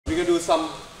we're gonna do some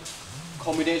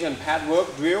combination pad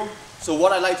work drill. So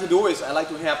what I like to do is I like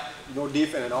to have, you know,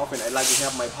 defense and offense. I like to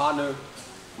have my partner,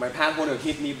 my pad holder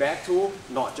hit me back too,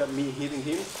 not just me hitting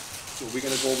him. So we're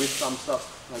gonna go with some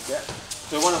stuff like that.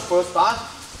 So you wanna first start.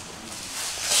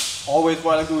 Always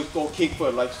what I like to do is go kick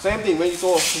first. Like same thing when you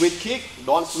go switch kick,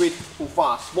 don't switch too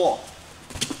fast, small.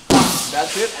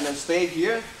 That's it, and then stay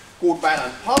here. Good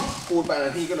balance, pump, good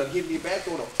balance. He's gonna hit me back,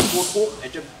 go to good hook,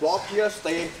 and just block here,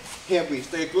 stay heavy,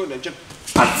 stay good, and just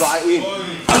drive in,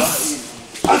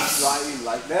 drive in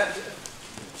like that.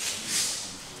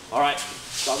 Alright,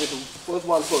 start with the first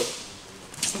one first.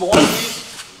 Small squeeze,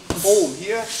 boom,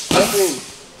 here, step in,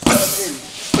 step in,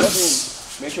 step in.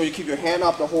 Make sure you keep your hand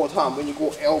up the whole time when you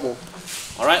go elbow.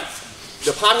 Alright,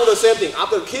 the part will do the same thing.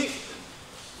 After the kick,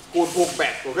 good hook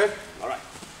back, okay? Alright,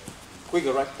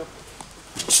 quicker, right?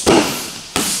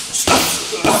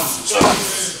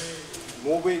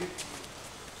 Moving,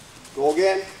 go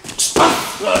again.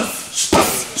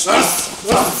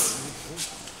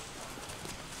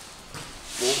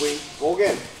 Moving, go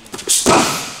again.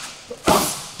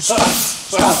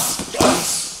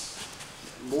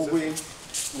 Moving,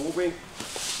 moving.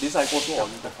 This side goes on.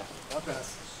 Okay.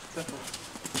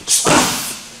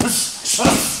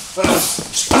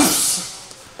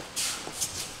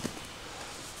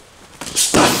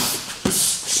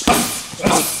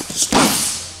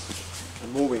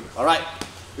 And moving. All right.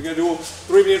 We're gonna do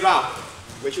 3-minute round.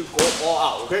 We should go all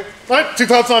out. Okay. All right. 2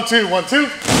 counts on 2. 1, 2.